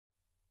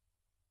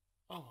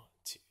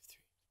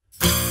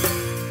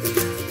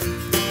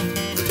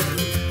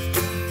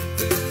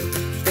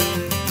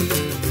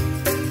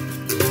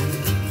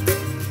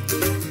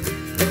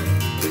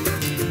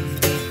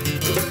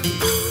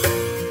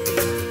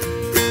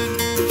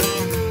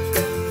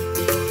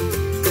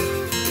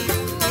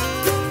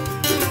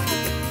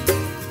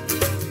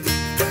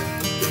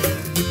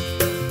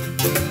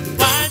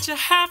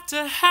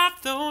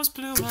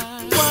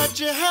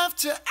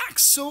to act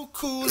so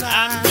cool.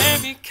 I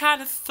maybe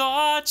kinda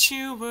thought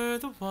you were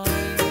the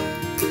one.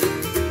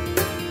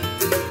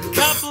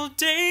 Couple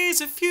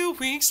days, a few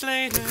weeks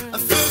later, a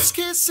first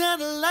kiss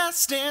and a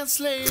last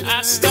dance later,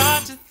 I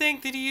start to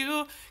think that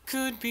you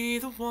could be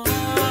the one.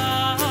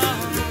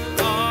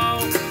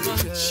 Oh,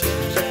 but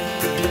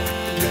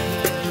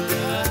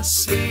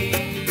jealousy,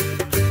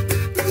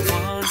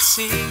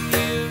 wanting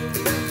you,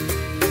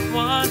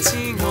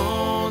 wanting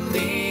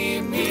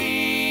only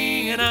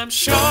me, and I'm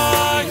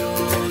sure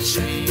you'll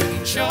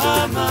change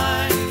your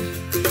mind.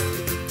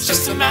 It's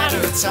just a matter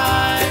of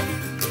time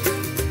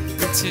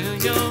till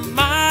you're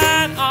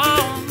mine,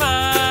 all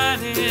mine,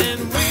 and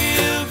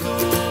we'll go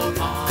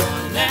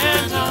on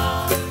and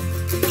on.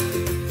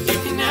 You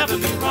can never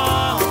be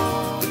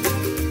wrong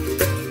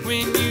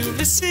when you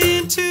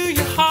listen to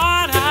your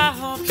heart. I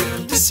hope you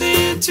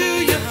listen to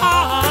your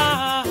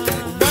heart.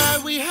 Why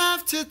we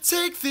have to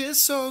take this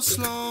so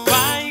slow?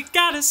 Why you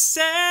gotta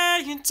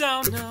say you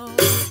don't know?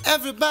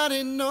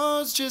 Everybody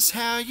knows just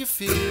how you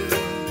feel.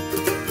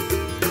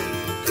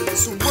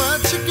 So what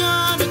you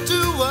gonna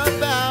do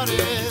about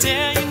it?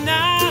 Dare you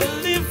not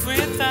live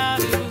without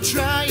it?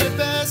 Try your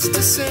best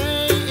to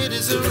say it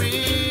isn't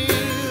real,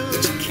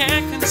 but you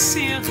can't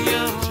conceal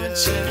your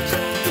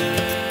jealousy.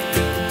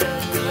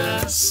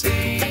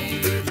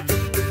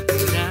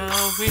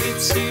 Now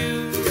it's you,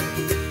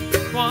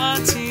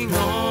 wanting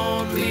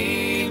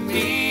only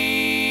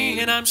me,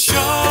 and I'm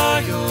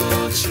sure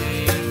you'll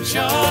change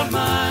your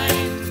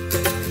mind.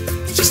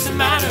 It's just a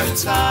matter of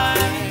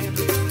time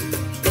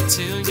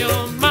till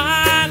you're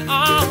mine,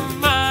 all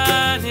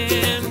mine,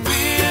 and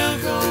we'll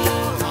go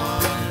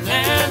on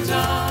and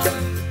on.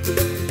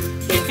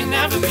 You can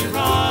never be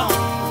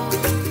wrong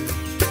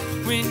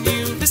when you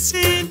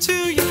listen to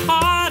your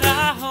heart.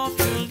 I hope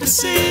you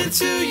listen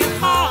to your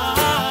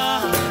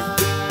heart.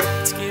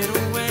 Let's get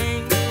away,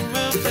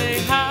 we'll play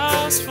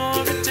house for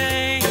a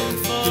day, and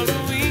for a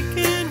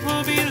weekend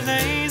we'll be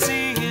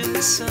lazy in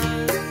the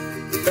sun.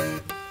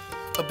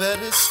 or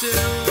better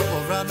still,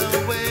 we'll run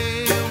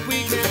away.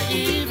 We can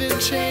even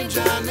change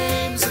our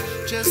names,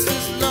 just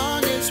as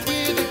long as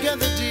we're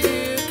together,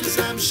 dear. 'Cause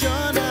I'm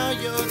sure now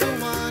you're the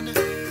one.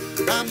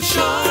 I'm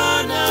sure